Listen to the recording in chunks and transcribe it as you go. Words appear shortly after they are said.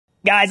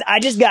Guys, I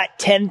just got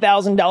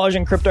 $10,000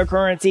 in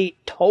cryptocurrency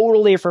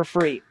totally for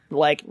free.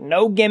 Like,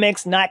 no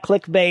gimmicks, not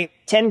clickbait,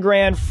 10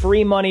 grand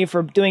free money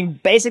for doing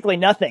basically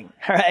nothing.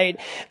 All right.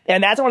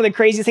 And that's one of the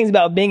craziest things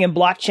about being in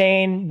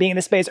blockchain, being in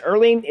the space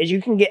early, is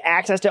you can get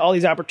access to all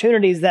these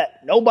opportunities that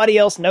nobody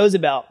else knows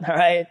about. All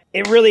right.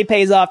 It really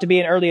pays off to be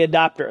an early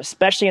adopter,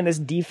 especially in this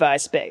DeFi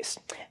space.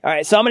 All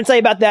right. So I'm going to tell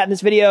you about that in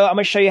this video. I'm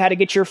going to show you how to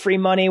get your free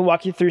money,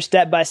 walk you through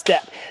step by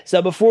step.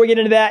 So before we get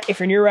into that, if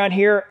you're new around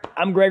here,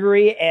 I'm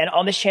Gregory, and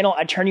on this channel,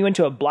 I turn you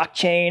into a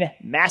blockchain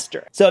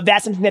master. So if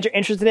that's something that you're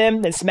interested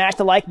in, then smash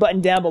the like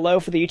button down below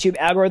for the YouTube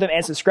algorithm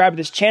and subscribe to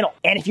this channel.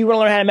 And if you want to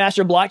learn how to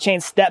master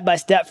blockchain step by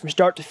step from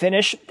start to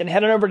finish, then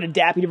head on over to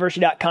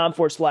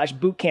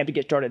dappuniversity.com/bootcamp to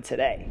get started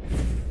today.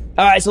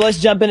 All right, so let's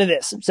jump into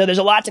this. So there's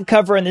a lot to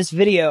cover in this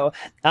video.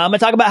 I'm going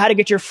to talk about how to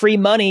get your free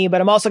money,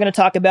 but I'm also going to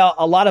talk about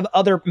a lot of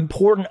other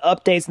important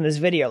updates in this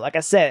video. Like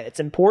I said,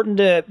 it's important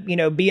to,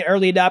 be an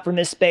early adopter in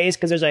this space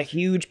because there's a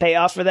huge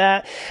payoff for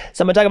that.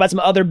 So I'm going to talk about some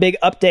other big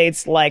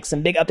updates, like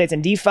some big updates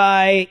in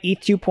DeFi,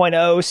 ETH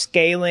 2.0,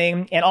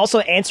 scaling, and also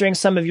answering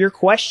some of your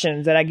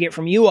questions that I get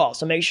from you all.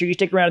 So make sure you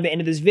stick around at the end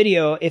of this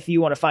video if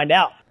you want to find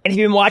out. And if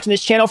you've been watching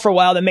this channel for a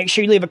while, then make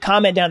sure you leave a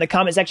comment down in the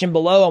comment section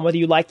below on whether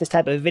you like this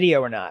type of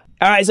video or not.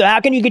 All right, so how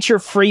can you get your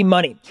free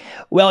money?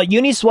 Well,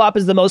 Uniswap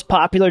is the most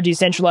popular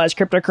decentralized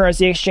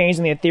cryptocurrency exchange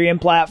on the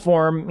Ethereum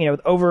platform, with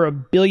over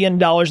 $1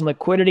 billion in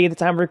liquidity at the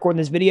time of recording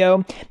this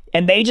video.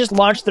 And they just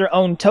launched their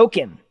own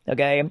token.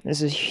 Okay,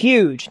 this is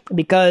huge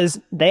because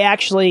they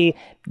actually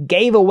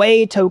gave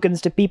away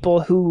tokens to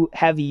people who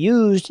have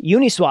used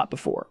Uniswap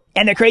before.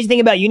 And the crazy thing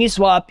about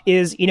Uniswap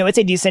is, it's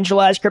a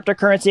decentralized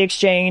cryptocurrency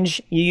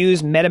exchange. You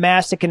use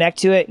MetaMask to connect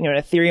to it, an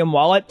Ethereum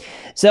wallet.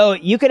 So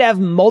you could have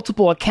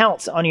multiple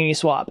accounts on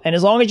Uniswap. And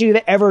as long as you've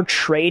ever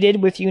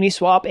traded with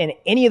Uniswap in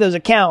any of those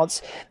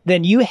accounts,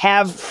 then you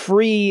have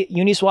free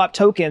Uniswap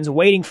tokens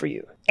waiting for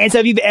you. And so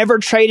if you've ever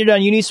traded on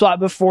Uniswap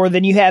before,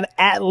 then you have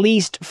at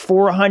least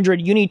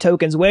 400 Uni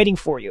tokens waiting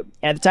for you.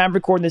 And at the time of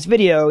recording this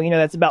video,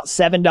 that's about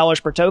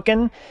 $7 per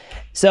token.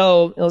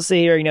 So let's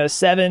see here,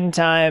 7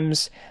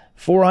 times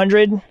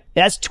 400,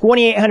 that's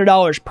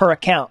 $2,800 per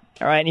account.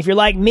 All right. And if you're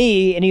like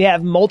me and you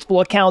have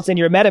multiple accounts in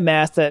your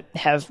MetaMask that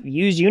have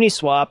used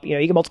Uniswap, you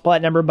can multiply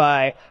that number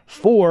by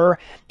 4,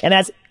 and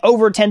that's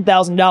over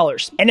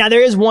 $10,000. And now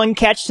there is one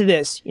catch to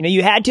this.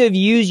 You had to have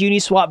used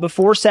Uniswap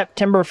before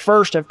September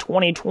 1st of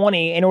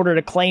 2020 in order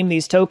to claim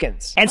these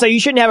tokens. And so you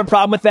shouldn't have a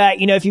problem with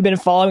that. If you've been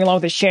following along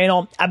with this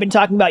channel, I've been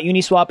talking about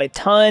Uniswap a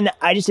ton.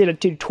 I just did a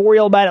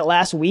tutorial about it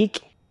last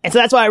week. And so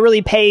that's why it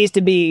really pays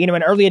to be,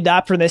 an early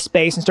adopter in this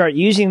space and start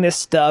using this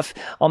stuff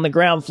on the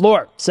ground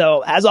floor.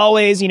 So as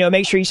always,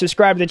 make sure you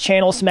subscribe to the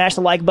channel, smash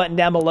the like button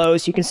down below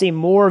so you can see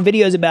more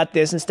videos about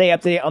this and stay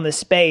up to date on the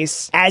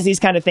space as these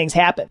kind of things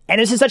happen. And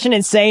this is such an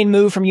insane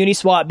move from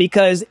Uniswap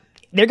because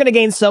they're going to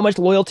gain so much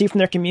loyalty from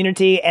their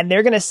community, and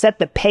they're going to set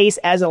the pace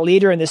as a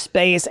leader in this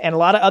space, and a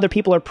lot of other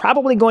people are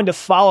probably going to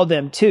follow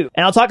them too.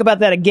 And I'll talk about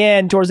that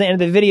again towards the end of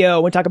the video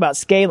when we talk about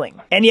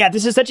scaling. And yeah,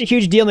 this is such a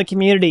huge deal in the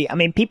community. I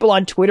mean, people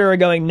on Twitter are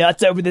going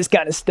nuts over this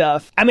kind of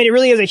stuff. I mean, it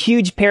really is a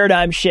huge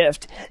paradigm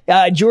shift.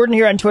 Jordan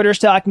here on Twitter is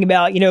talking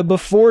about,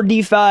 before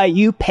DeFi,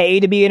 you pay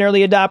to be an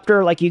early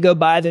adopter, like you go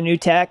buy the new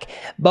tech,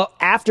 but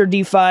after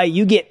DeFi,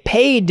 you get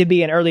paid to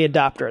be an early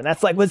adopter. And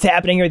that's like what's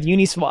happening here with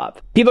Uniswap.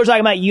 People are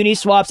talking about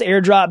Uniswap's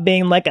airdrop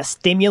being like a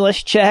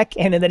stimulus check,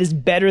 and that is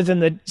better than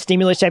the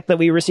stimulus check that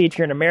we received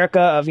here in America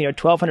of,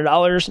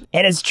 $1,200.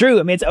 And it's true.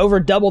 I mean, it's over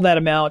double that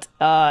amount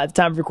at the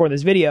time of recording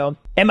this video.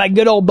 And my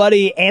good old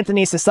buddy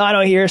Anthony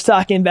Sassano here is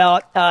talking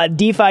about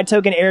DeFi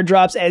token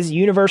airdrops as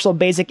universal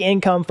basic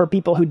income for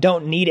people who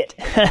don't need it.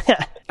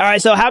 All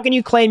right, so how can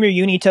you claim your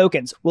Uni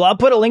tokens? Well, I'll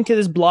put a link to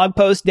this blog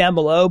post down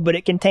below, but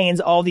it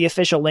contains all the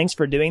official links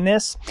for doing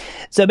this.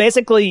 So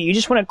basically, you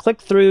just want to click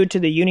through to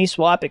the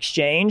Uniswap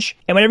exchange,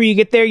 and whenever you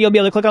get there, you'll be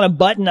able to click on a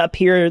button up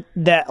here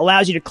that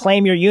allows you to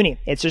claim your Uni.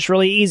 It's just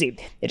really easy.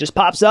 It just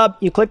pops up,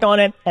 you click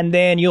on it, and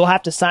then you'll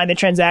have to sign the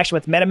transaction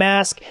with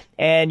MetaMask,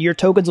 and your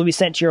tokens will be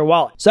sent to your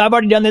wallet. So I've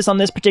already done this on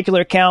this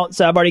particular account,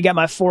 so I've already got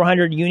my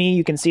 400 Uni.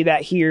 You can see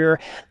that here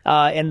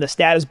in the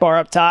status bar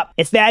up top.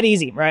 It's that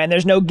easy, right? And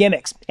there's no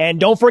gimmicks. And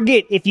don't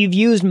forget, if you've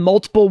used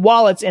multiple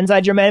wallets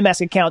inside your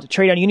MetaMask account to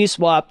trade on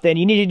Uniswap, then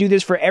you need to do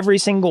this for every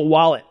single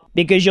wallet,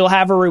 because you'll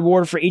have a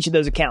reward for each of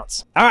those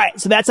accounts. All right,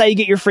 so that's how you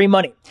get your free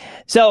money.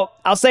 So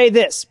I'll say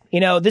this,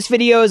 this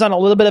video is on a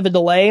little bit of a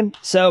delay.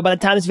 So by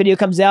the time this video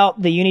comes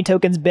out, the Uni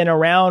token's been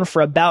around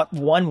for about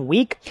 1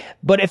 week.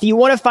 But if you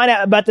want to find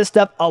out about this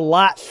stuff a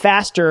lot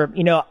faster,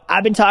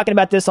 I've been talking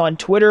about this on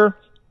Twitter.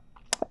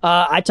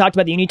 I talked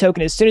about the Uni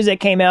token as soon as it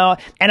came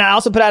out, and I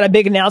also put out a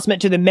big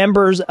announcement to the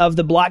members of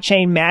the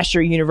Blockchain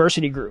Mastery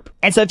University group.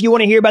 And so if you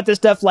want to hear about this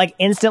stuff like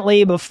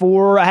instantly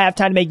before I have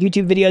time to make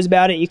YouTube videos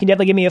about it, you can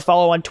definitely give me a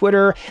follow on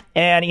Twitter.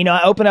 And,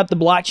 I open up the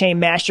Blockchain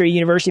Mastery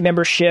University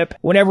membership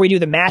whenever we do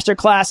the master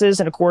classes.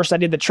 And of course, I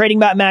did the Trading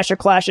Bot master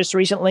class just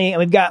recently, and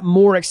we've got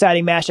more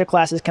exciting master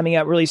classes coming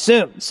out really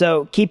soon.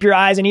 So keep your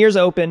eyes and ears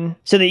open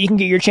so that you can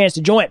get your chance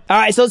to join. All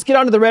right, so let's get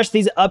on to the rest of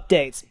these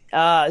updates.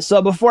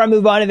 So before I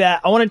move on to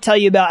that, I want to tell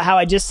you about how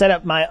I just set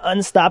up my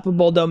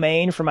unstoppable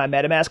domain for my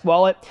MetaMask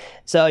wallet.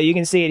 So you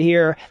can see it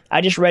here.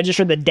 I just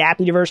registered the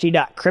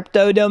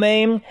dappuniversity.crypto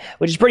domain,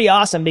 which is pretty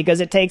awesome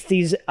because it takes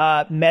these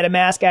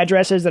MetaMask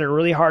addresses that are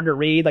really hard to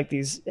read, like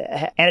these,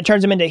 and it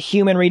turns them into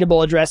human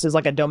readable addresses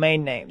like a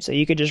domain name. So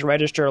you could just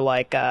register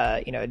like,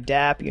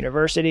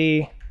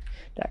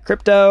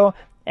 dappuniversity.crypto.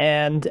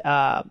 And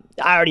I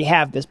already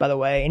have this, by the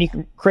way, and you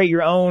can create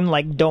your own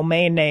like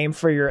domain name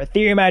for your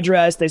Ethereum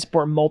address. They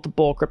support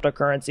multiple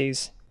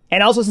cryptocurrencies.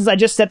 And also, since I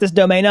just set this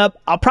domain up,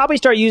 I'll probably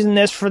start using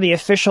this for the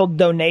official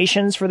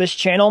donations for this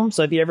channel.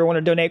 So if you ever want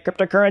to donate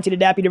cryptocurrency to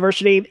Dapp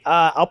University,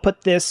 I'll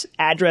put this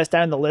address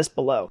down in the list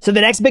below. So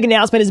the next big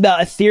announcement is about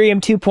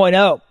Ethereum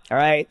 2.0. All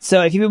right.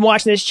 So if you've been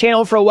watching this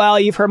channel for a while,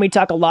 you've heard me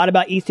talk a lot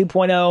about ETH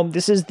 2.0.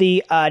 This is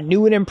the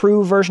new and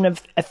improved version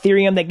of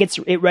Ethereum that gets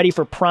it ready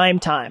for prime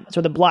time.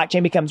 So the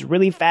blockchain becomes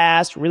really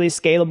fast, really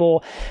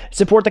scalable,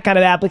 support the kind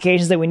of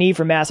applications that we need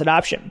for mass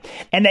adoption.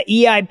 And the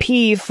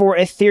EIP for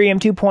Ethereum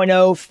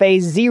 2.0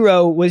 phase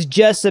 0 was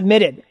just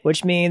submitted,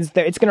 which means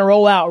that it's going to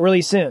roll out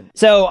really soon.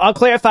 So I'll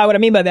clarify what I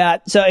mean by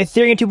that. So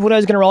Ethereum 2.0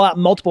 is going to roll out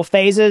in multiple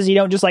phases. You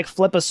don't just like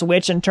flip a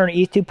switch and turn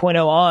ETH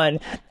 2.0 on.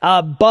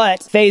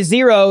 But phase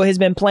 0 has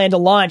been planned to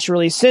launch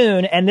really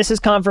soon, and this is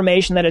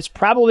confirmation that it's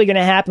probably going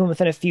to happen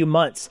within a few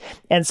months.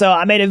 And so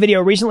I made a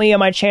video recently on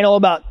my channel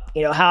about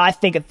how I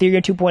think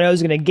Ethereum 2.0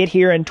 is going to get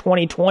here in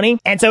 2020.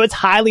 And so it's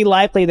highly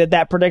likely that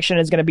that prediction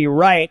is going to be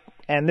right.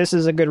 And this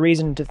is a good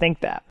reason to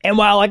think that. And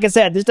while, like I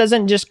said, this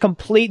doesn't just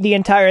complete the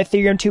entire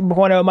Ethereum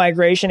 2.0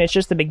 migration, it's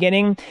just the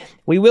beginning.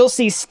 We will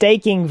see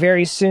staking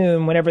very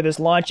soon whenever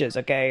this launches,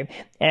 okay?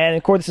 And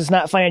of course, this is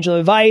not financial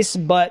advice,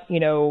 but,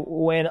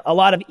 when a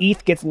lot of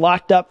ETH gets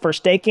locked up for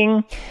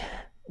staking,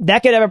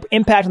 that could have an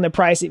impact on the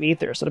price of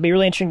Ether. So it'll be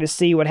really interesting to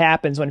see what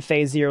happens when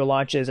phase 0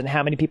 launches and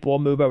how many people will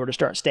move over to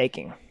start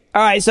staking.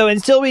 All right, so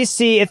until we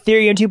see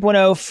Ethereum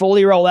 2.0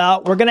 fully roll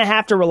out, we're going to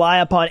have to rely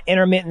upon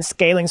intermittent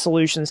scaling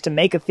solutions to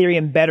make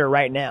Ethereum better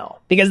right now.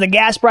 Because the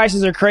gas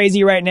prices are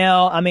crazy right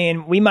now. I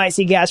mean, we might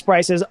see gas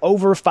prices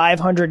over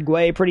 500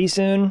 Gwei pretty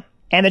soon.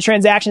 And the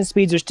transaction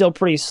speeds are still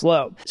pretty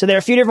slow. So there are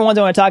a few different ones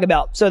I want to talk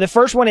about. So the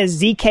first one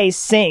is ZK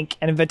Sync,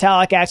 and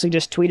Vitalik actually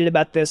just tweeted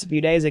about this a few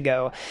days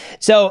ago.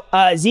 So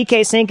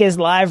ZK Sync is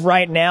live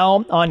right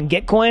now on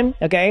Gitcoin.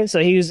 Okay, so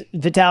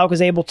Vitalik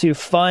was able to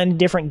fund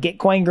different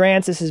Gitcoin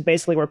grants. This is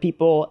basically where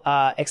people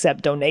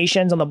accept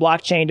donations on the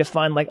blockchain to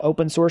fund like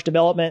open source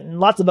development and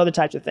lots of other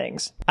types of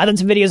things. I've done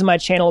some videos on my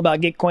channel about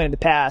Gitcoin in the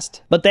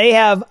past, but they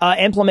have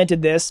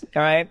implemented this.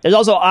 All right, there's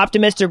also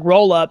optimistic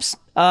rollups.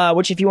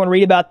 Which if you want to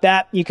read about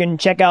that, you can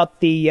check out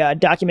the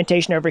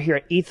documentation over here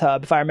at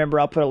ETHHub. If I remember,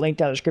 I'll put a link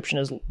down in the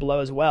description below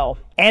as well.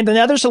 And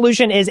another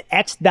solution is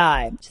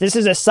XDAI. So this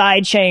is a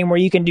side chain where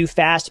you can do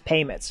fast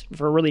payments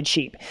for really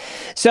cheap.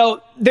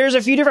 So there's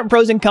a few different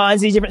pros and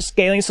cons, these different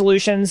scaling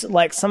solutions.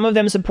 Like some of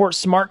them support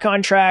smart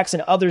contracts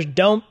and others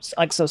don't.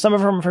 Like, so some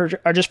of them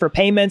are just for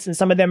payments and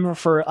some of them are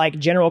for like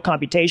general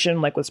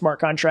computation, like with smart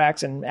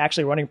contracts and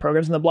actually running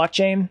programs in the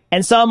blockchain.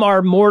 And some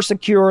are more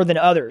secure than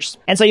others.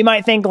 And so you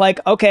might think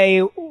like,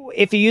 okay,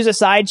 if you use a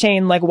side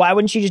chain, like why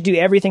wouldn't you just do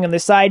everything on the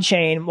side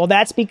chain? Well,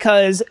 that's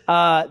because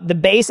the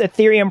base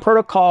Ethereum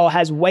protocol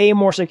has way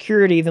more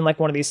security than like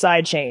one of these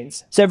side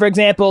chains. So for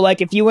example, like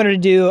if you wanted to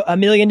do $1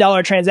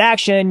 million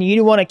transaction,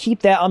 you'd want to keep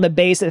that on the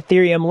base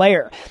Ethereum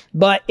layer.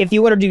 But if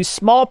you want to do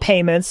small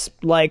payments,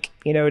 like,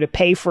 to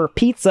pay for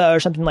pizza or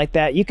something like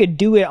that, you could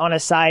do it on a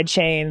side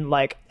chain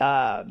like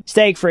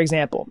Stake, for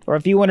example. Or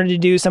if you wanted to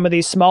do some of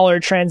these smaller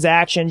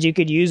transactions, you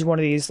could use one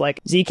of these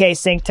like ZK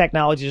Sync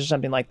technologies or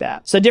something like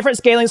that. So different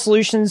scaling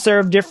solutions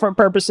serve different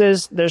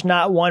purposes. There's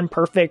not one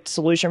perfect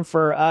solution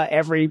for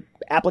every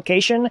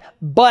application,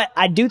 but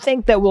I do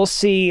think that we'll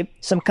see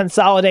some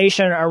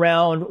consolidation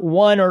around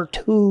one or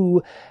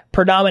two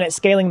predominant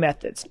scaling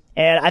methods.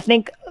 And I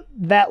think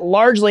that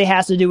largely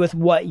has to do with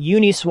what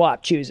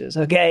Uniswap chooses,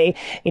 okay?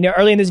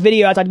 Early in this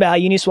video, I talked about how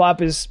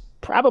Uniswap is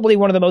probably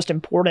one of the most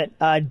important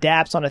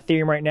dApps on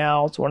Ethereum right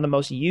now. It's one of the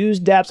most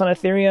used dApps on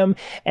Ethereum.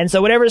 And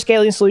so whatever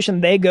scaling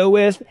solution they go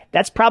with,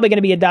 that's probably going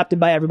to be adopted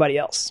by everybody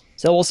else.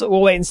 So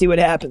we'll wait and see what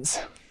happens.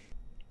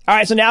 All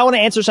right, so now I want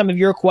to answer some of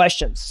your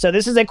questions. So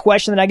this is a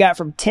question that I got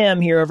from Tim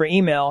here over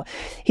email.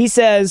 He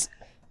says,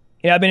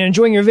 I've been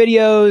enjoying your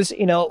videos,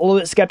 a little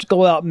bit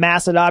skeptical about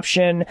mass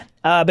adoption.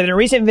 But in a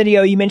recent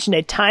video, you mentioned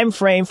a time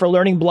frame for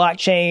learning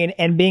blockchain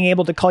and being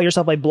able to call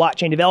yourself a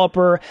blockchain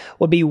developer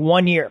would be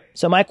 1 year.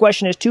 So my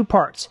question is 2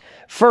 parts.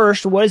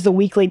 First, what is the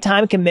weekly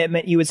time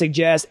commitment you would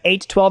suggest,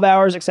 8 to 12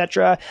 hours,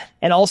 etc.?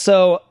 And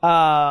also,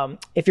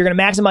 if you're going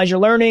to maximize your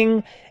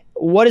learning,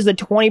 what is the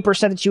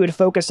 20% that you would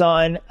focus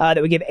on that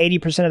would give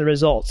 80% of the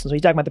results? So you're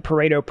talking about the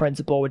Pareto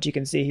Principle, which you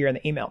can see here in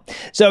the email.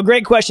 So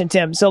great question,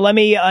 Tim. So let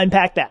me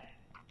unpack that.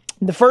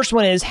 The first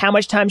one is, how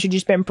much time should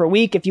you spend per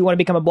week if you want to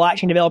become a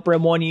blockchain developer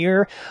in 1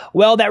 year?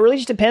 Well, that really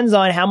just depends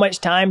on how much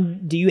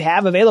time do you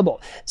have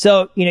available.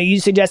 So, you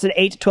suggested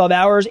 8 to 12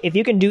 hours. If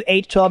you can do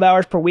 8 to 12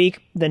 hours per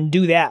week, then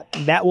do that.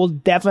 That will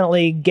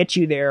definitely get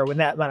you there with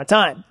that amount of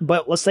time.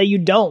 But let's say you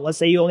don't. Let's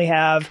say you only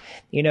have,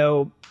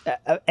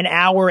 an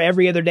hour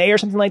every other day or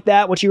something like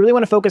that. What you really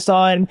want to focus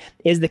on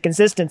is the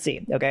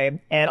consistency, okay?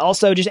 And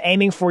also just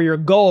aiming for your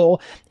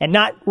goal and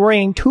not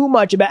worrying too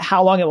much about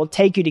how long it will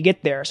take you to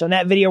get there. So in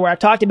that video where I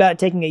talked about it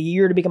taking a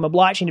year to become a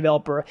blockchain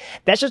developer,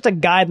 that's just a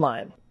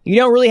guideline. You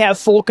don't really have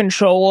full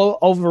control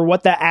over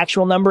what that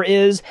actual number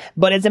is,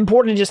 but it's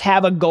important to just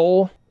have a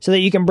goal so that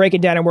you can break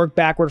it down and work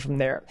backward from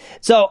there.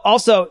 So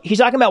also, he's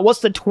talking about what's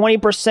the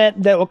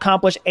 20% that will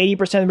accomplish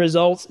 80% of the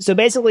results. So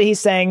basically, he's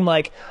saying,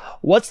 like,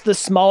 what's the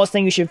smallest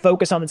thing you should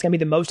focus on that's going to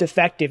be the most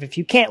effective? If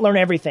you can't learn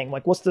everything,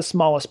 like, what's the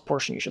smallest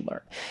portion you should learn?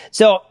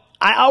 So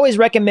I always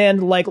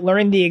recommend, like,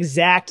 learning the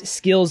exact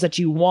skills that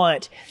you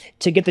want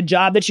to get the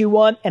job that you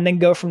want and then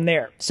go from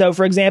there. So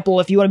for example,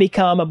 if you want to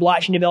become a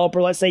blockchain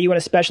developer, let's say you want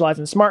to specialize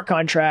in smart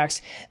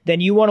contracts, then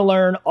you want to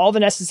learn all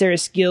the necessary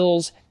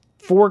skills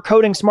for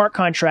coding smart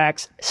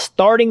contracts,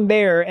 starting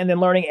there and then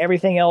learning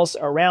everything else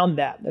around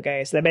that.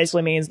 Okay. So that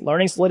basically means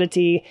learning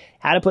Solidity,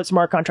 how to put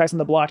smart contracts on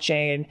the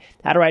blockchain,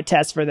 how to write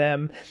tests for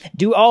them.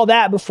 Do all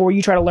that before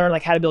you try to learn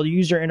like how to build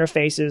user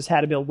interfaces,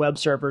 how to build web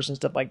servers and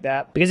stuff like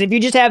that. Because if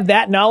you just have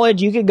that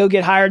knowledge, you could go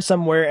get hired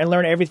somewhere and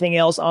learn everything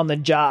else on the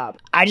job.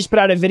 I just put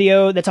out a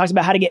video that talks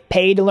about how to get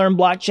paid to learn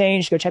blockchain.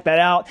 You should go check that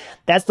out.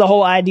 That's the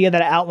whole idea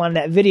that I outlined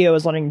in that video,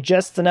 is learning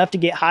just enough to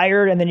get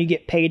hired and then you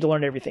get paid to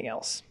learn everything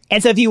else.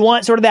 And so if you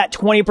want sort of that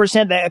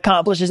 20% that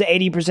accomplishes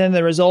 80% of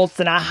the results,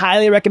 then I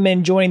highly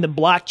recommend joining the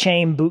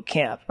blockchain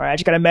bootcamp. All right. I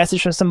just got a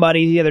message from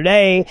somebody the other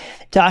day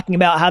talking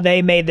about how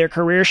they made their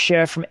career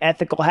shift from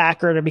ethical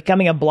hacker to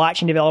becoming a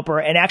blockchain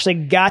developer and actually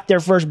got their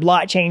first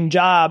blockchain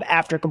job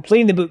after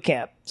completing the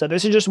bootcamp. So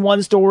this is just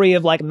one story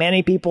of like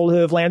many people who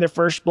have landed their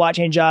first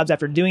blockchain jobs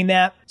after doing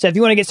that. So if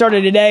you want to get started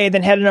today,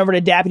 then head on over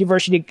to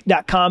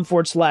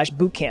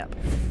dappuniversity.com/bootcamp.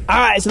 All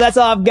right. So that's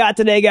all I've got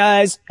today,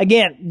 guys.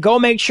 Again, go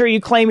make sure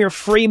you claim your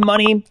free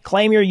money,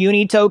 claim your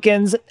uni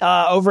tokens,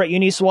 over at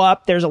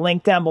Uniswap. There's a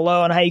link down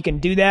below on how you can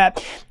do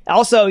that.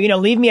 Also,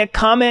 leave me a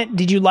comment.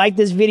 Did you like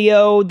this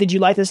video? Did you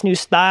like this new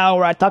style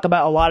where I talk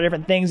about a lot of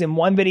different things in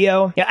one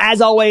video? As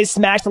always,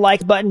 smash the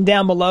like button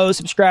down below,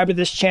 subscribe to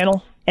this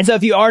channel. And so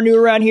if you are new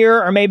around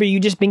here, or maybe you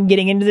just been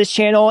getting into this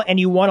channel and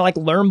you want to like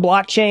learn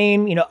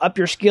blockchain, up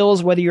your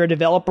skills, whether you're a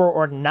developer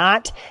or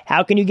not,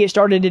 how can you get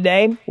started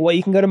today? Well,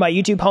 you can go to my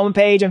YouTube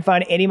homepage and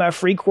find any of my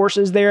free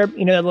courses there.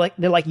 They're like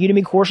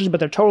Udemy courses, but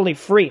they're totally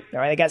free. All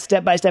right. I got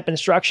step-by-step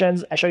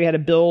instructions. I show you how to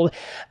build,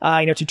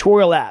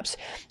 tutorial apps.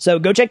 So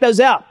go check those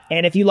out.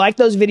 And if you like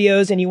those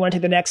videos and you want to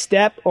take the next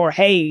step, or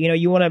hey,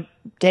 you want to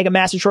take a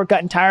master shortcut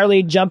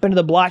entirely, jump into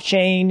the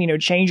blockchain,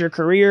 change your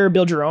career,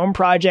 build your own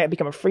project,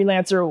 become a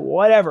freelancer,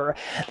 whatever,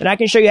 then I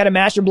can show you how to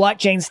master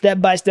blockchain step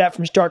by step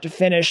from start to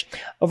finish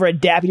over at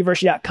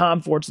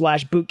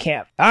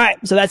dappuniversity.com/bootcamp. All right.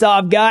 So that's all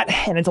I've got.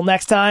 And until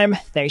next time,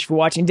 thanks for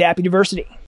watching Dapp University.